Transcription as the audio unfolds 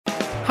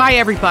Hi,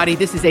 everybody.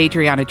 This is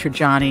Adriana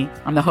Trajani.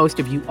 I'm the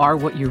host of You Are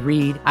What You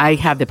Read. I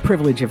have the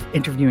privilege of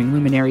interviewing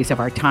luminaries of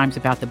our times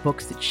about the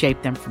books that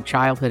shaped them from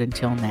childhood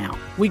until now.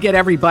 We get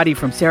everybody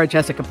from Sarah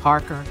Jessica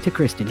Parker to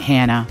Kristen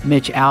Hanna,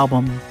 Mitch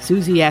Albom,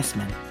 Susie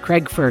Essman,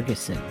 Craig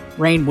Ferguson,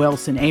 Rainn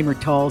Wilson, Amor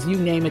Tolls, you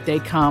name it, they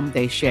come,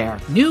 they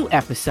share. New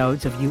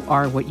episodes of You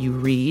Are What You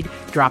Read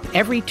drop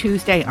every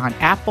Tuesday on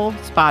Apple,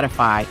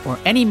 Spotify, or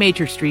any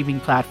major streaming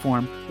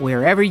platform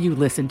wherever you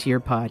listen to your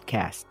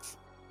podcasts.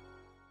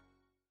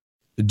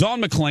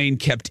 Dawn McLean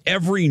kept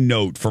every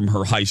note from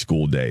her high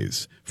school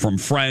days, from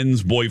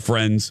friends,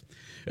 boyfriends.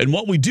 And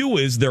what we do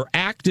is they're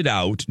acted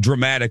out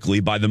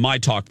dramatically by the My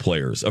Talk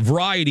players, a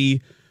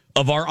variety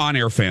of our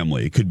on-air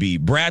family. It could be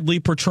Bradley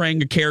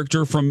portraying a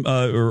character from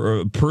or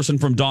a person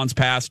from Dawn's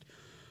past,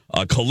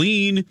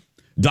 Colleen,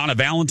 Donna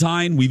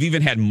Valentine. We've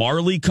even had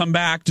Marley come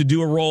back to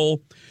do a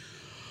role.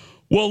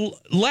 Well,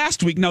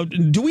 last week, now,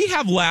 do we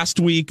have last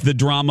week the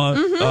drama?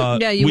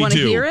 Yeah, you want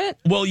to hear it?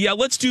 Well, yeah,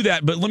 let's do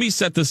that. But let me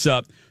set this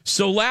up.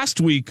 So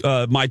last week,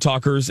 My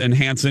Talkers and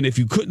Hanson, if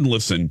you couldn't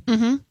listen,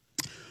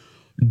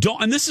 Dawn,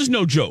 and this is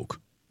no joke.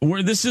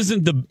 This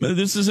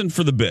isn't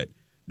for the bit.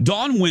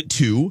 Dawn went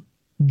to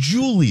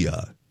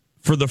Julia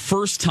for the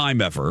first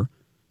time ever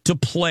to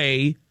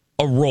play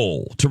a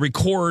role, to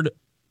record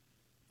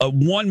a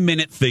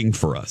 1-minute thing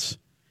for us.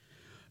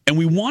 And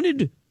we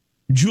wanted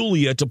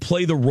Julia to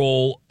play the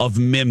role of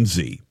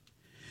Mimsy.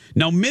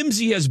 Now,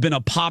 Mimsy has been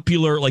a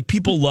popular,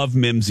 people love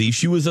Mimsy.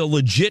 She was a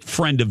legit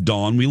friend of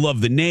Dawn. We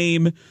love the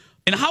name.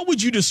 And how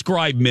would you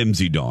describe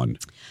Mimsy, Dawn?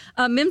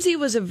 Mimsy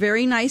was a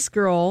very nice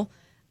girl.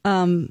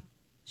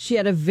 She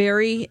had a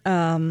very,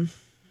 her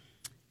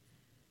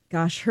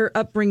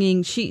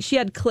upbringing, she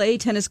had clay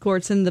tennis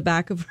courts in the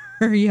back of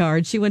her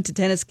yard. She went to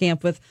tennis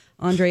camp with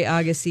Andre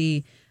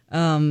Agassi.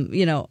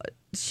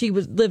 She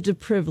lived a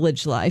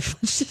privileged life.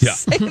 Let's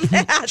just say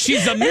that.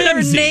 She's a Mimsy.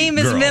 Her name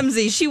is girl.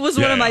 Mimsy. She was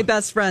one of my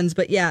best friends.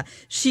 But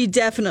she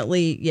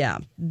definitely,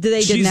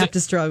 they didn't have to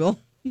struggle.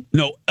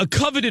 No, a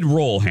coveted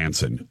role,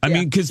 Hanson. I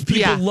mean, because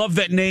people love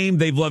that name.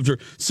 They've loved her.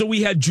 So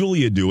we had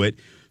Julia do it.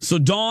 So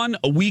Dawn,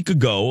 a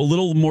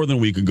little more than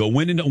a week ago,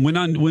 went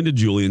to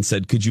Julia and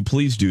said, "Could you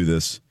please do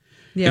this?"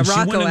 Yeah, and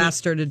Rocco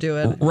asked her to do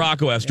it.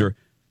 Rocco asked her.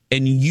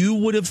 And you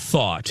would have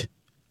thought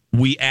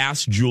we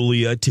asked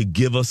Julia to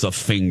give us a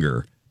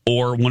finger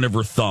or one of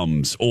her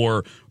thumbs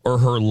or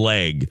her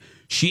leg.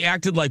 She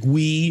acted like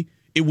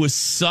it was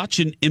such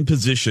an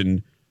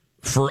imposition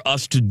for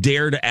us to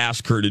dare to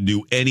ask her to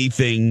do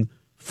anything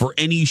for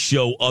any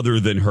show other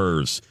than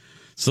hers.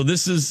 So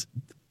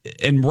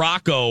and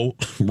Rocco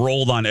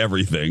rolled on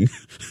everything,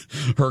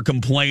 her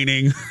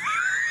complaining.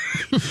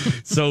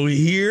 So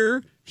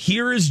here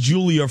is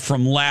Julia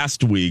from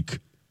last week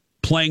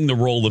playing the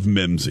role of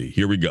Mimsy.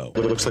 Here we go.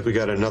 It looks like we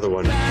got another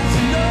one.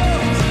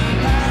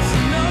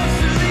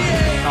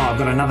 I've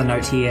got another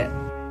note here.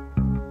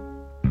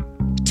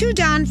 To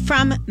Dawn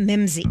from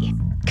Mimsy.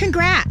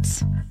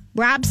 Congrats.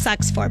 Rob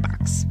sucks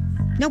 $4.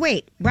 No,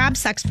 wait. Rob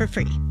sucks for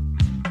free.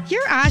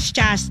 Your Osh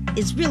Josh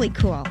is really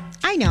cool.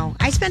 I know.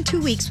 I spent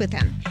 2 weeks with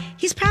him.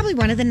 He's probably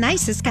one of the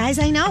nicest guys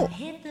I know.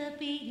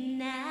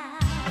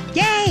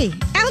 Yay!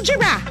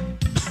 Algebra!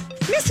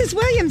 Mrs.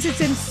 Williams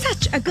is in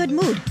such a good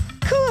mood.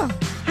 Cool.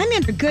 I'm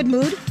in a good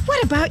mood.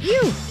 What about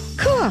you?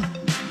 Cool.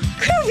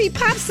 Groovy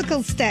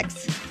popsicle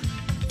sticks.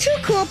 2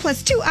 cool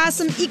plus 2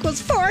 awesome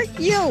equals 4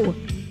 you.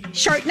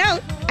 Short note,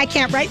 I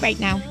can't write right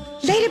now.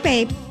 Later,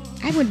 babe.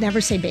 I would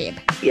never say babe.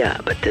 Yeah,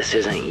 but this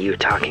isn't you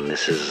talking.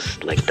 This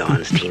is like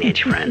Dawn's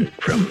teenage friend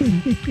from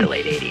the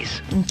late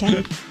 80s.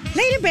 Okay.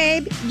 Later,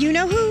 babe. You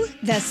know who?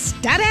 The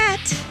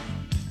Studette.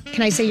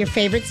 Can I say your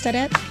favorite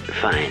Studette?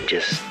 Fine,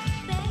 just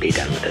be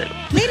done with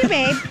it. Later,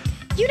 babe.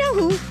 You know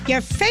who?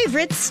 Your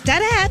favorite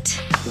Studette.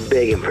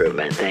 Big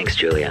improvement. Thanks,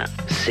 Julia.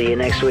 See you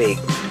next week.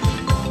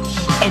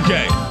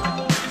 Okay.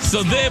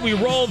 So then we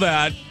roll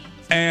that,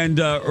 and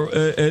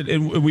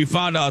we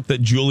found out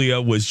that Julia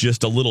was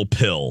just a little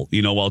pill,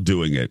 while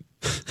doing it.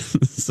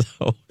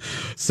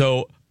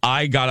 So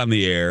I got on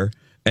the air,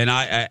 and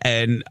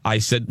I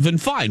said, then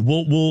fine,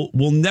 we'll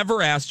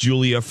never ask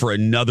Julia for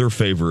another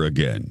favor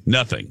again.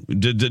 Nothing.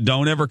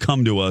 Don't ever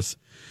come to us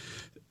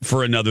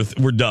for another.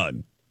 We're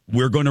done.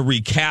 We're going to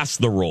recast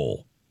the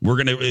role. We're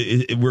going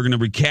to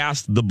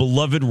recast the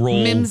beloved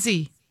role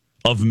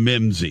of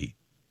Mimsy,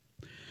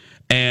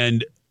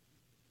 and.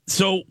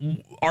 So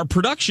our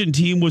production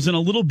team was in a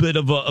little bit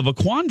of a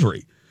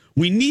quandary.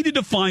 We needed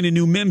to find a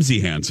new Mimsy,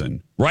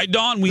 Hanson. Right,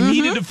 Dawn? We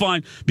needed to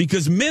find,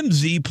 because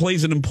Mimsy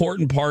plays an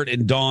important part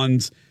in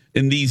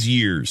these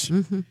years.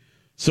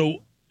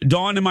 So,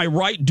 Dawn, am I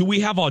right? Do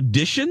we have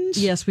auditions?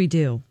 Yes, we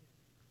do.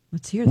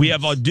 Let's hear this. We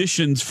have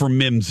auditions for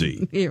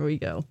Mimsy. Here we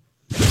go.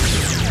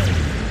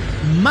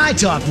 My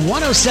Talk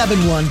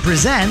 1071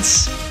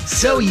 presents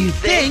So You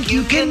Think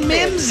You Can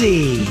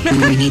Mimsy.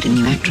 We need a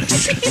new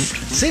actress.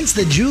 Since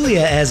the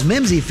Julia as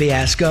Mimsy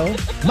fiasco,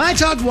 My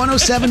Talk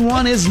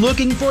 1071 is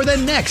looking for the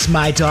next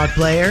My Talk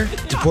player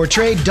to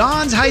portray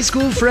Dawn's high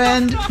school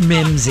friend,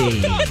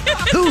 Mimsy.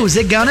 Who's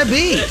it gonna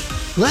be?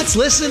 Let's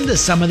listen to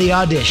some of the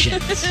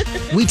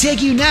auditions. We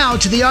take you now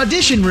to the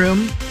audition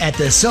room at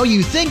the So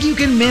You Think You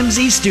Can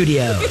Mimsy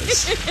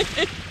Studios.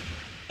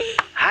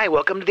 Hi,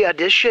 welcome to the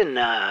audition.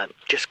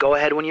 Just go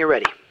ahead when you're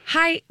ready.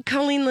 Hi,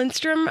 Colleen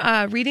Lindstrom,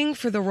 reading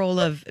for the role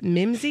of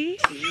Mimsy.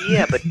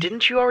 Yeah, but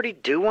didn't you already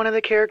do one of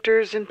the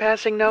characters in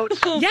passing notes?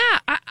 Yeah,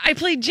 I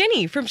played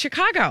Jenny from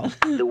Chicago.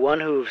 The one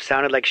who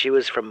sounded like she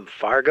was from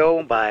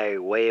Fargo by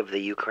way of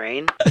the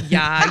Ukraine?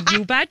 Yeah,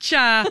 you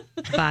betcha,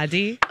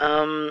 buddy.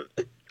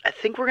 I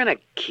think we're gonna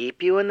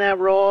keep you in that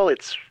role.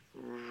 It's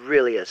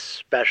really a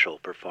special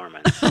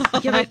performance.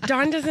 Yeah, but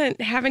Dawn doesn't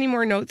have any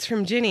more notes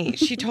from Jenny.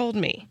 She told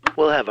me.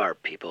 We'll have our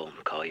people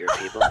call your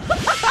people.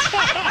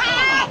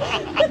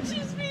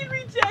 She's being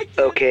rejected.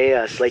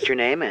 Okay, slate your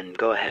name and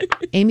go ahead.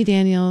 Amy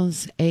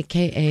Daniels,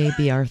 a.k.a.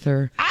 B.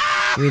 Arthur,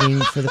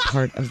 reading for the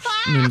part of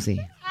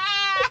Mimsy.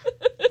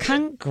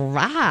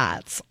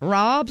 Congrats!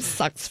 Rob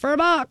sucks for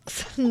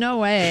bucks. No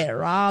way,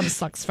 Rob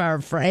sucks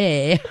for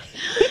free.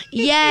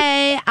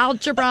 Yay,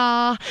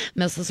 algebra!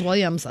 Mrs.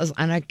 Williams is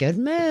in a good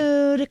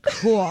mood.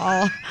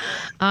 Cool.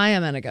 I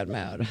am in a good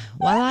mood.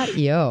 What about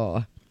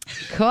you?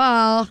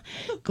 Cool.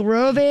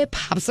 Groovy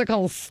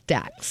popsicle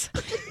sticks.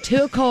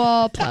 2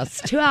 cool plus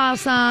 2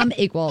 awesome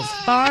equals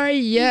for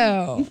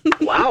you.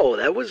 Wow,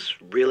 that was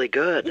really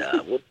good.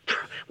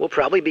 We'll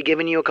probably be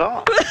giving you a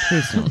call.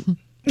 Please don't.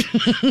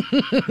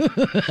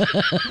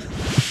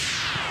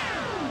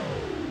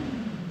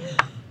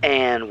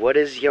 And what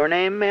is your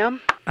name,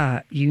 ma'am?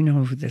 You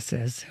know who this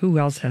is. Who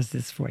else has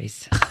this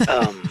voice?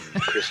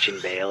 Christian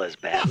Bale as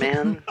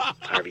Batman,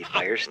 Harvey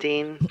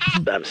Firestein.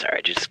 I'm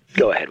sorry, just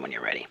go ahead when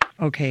you're ready.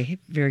 Okay,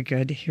 very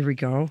good. Here we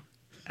go.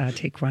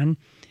 Take one.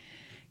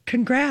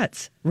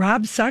 Congrats.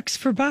 Rob sucks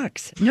for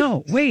bucks.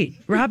 No, wait.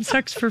 Rob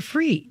sucks for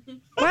free.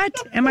 What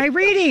am I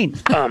reading?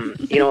 A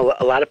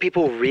lot of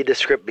people read the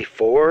script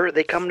before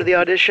they come to the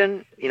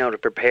audition, to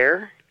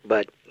prepare.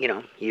 But,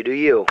 you do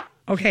you.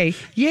 Okay.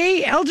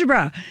 Yay,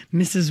 algebra.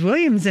 Mrs.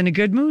 Williams in a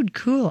good mood.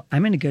 Cool.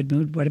 I'm in a good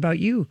mood. What about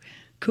you?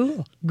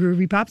 Cool.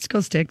 Groovy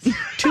popsicle sticks.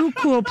 2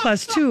 cool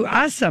plus 2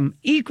 awesome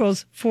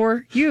equals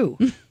for you.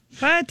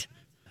 What?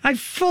 I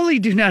fully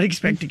do not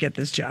expect to get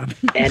this job.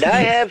 And I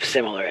have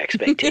similar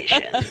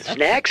expectations.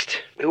 Next,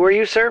 who are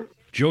you, sir?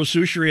 Joe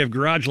Soucheray of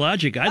Garage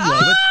Logic. I'd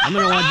love it. I'm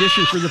going to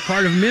audition for the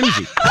part of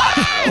Mimsy.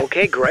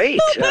 Okay,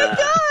 great.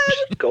 Just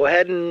go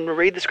ahead and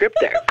read the script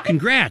there.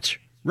 Congrats.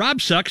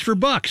 Rob sucks for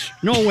bucks.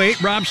 No, wait,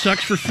 Rob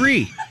sucks for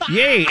free.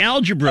 Yay,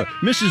 algebra.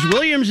 Mrs.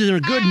 Williams is in a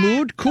good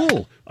mood.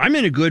 Cool. I'm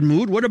in a good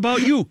mood. What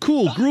about you?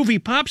 Cool. Groovy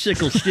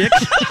popsicle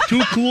sticks.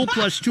 2 cool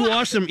plus 2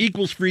 awesome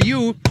equals for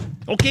you.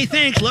 Okay,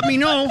 thanks. Let me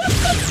know.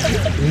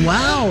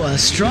 Wow, a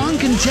strong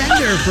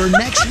contender for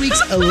next week's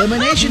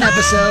elimination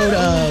episode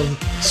of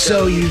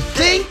So You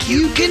Think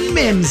You Can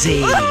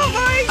Mimsy on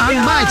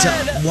My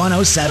Talk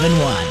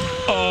 1071.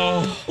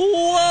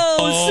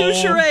 Whoa,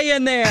 Soucheray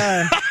in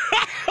there.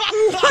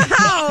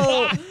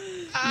 Wow.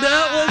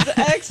 That was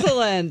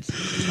excellent.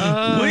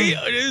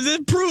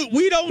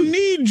 We don't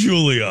need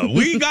Julia.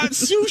 We got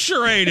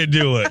Soucheray to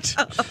do it.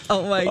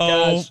 Oh, my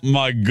gosh. Oh,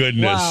 my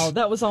goodness. Wow,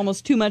 that was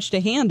almost too much to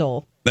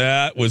handle.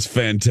 That was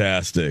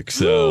fantastic.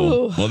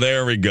 So, well,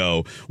 there we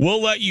go.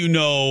 We'll let you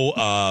know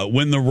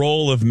when the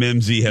role of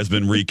Mimsy has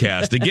been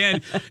recast.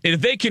 Again,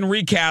 if they can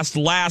recast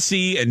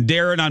Lassie and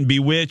Darren on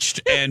Bewitched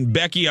and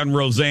Becky on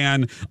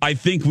Roseanne, I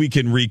think we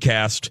can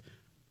recast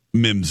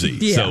Mimsy.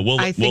 Yeah, so we'll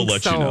let you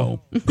know.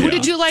 Who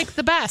did you like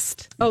the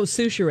best? Oh,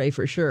 Soucheray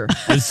for sure.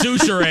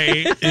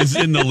 Soucheray is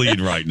in the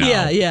lead right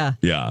now. Yeah.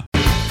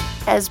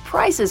 As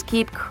prices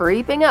keep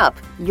creeping up,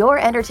 your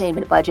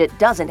entertainment budget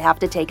doesn't have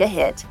to take a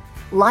hit.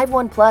 Live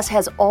One Plus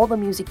has all the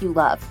music you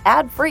love,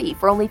 ad-free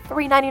for only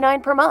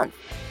 $3.99 per month.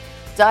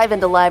 Dive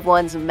into Live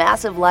One's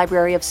massive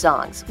library of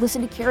songs,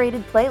 listen to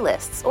curated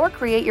playlists, or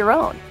create your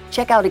own.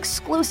 Check out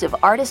exclusive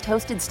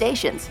artist-hosted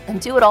stations, and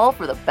do it all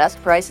for the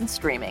best price in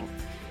streaming.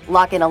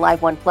 Lock in a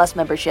Live One Plus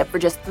membership for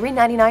just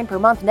 $3.99 per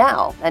month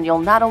now, and you'll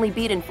not only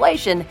beat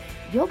inflation,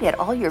 you'll get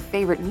all your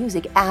favorite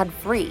music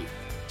ad-free.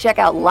 Check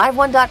out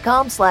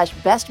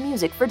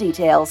liveone.com/bestmusic for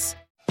details.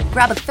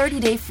 Grab a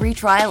 30-day free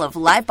trial of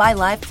Live by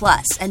Live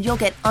Plus, and you'll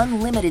get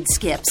unlimited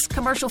skips,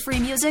 commercial-free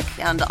music,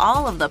 and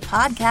all of the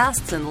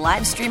podcasts and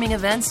live streaming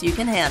events you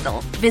can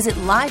handle. Visit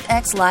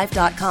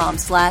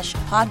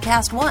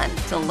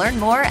livexlive.com/podcast1 to learn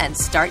more and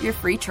start your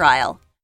free trial.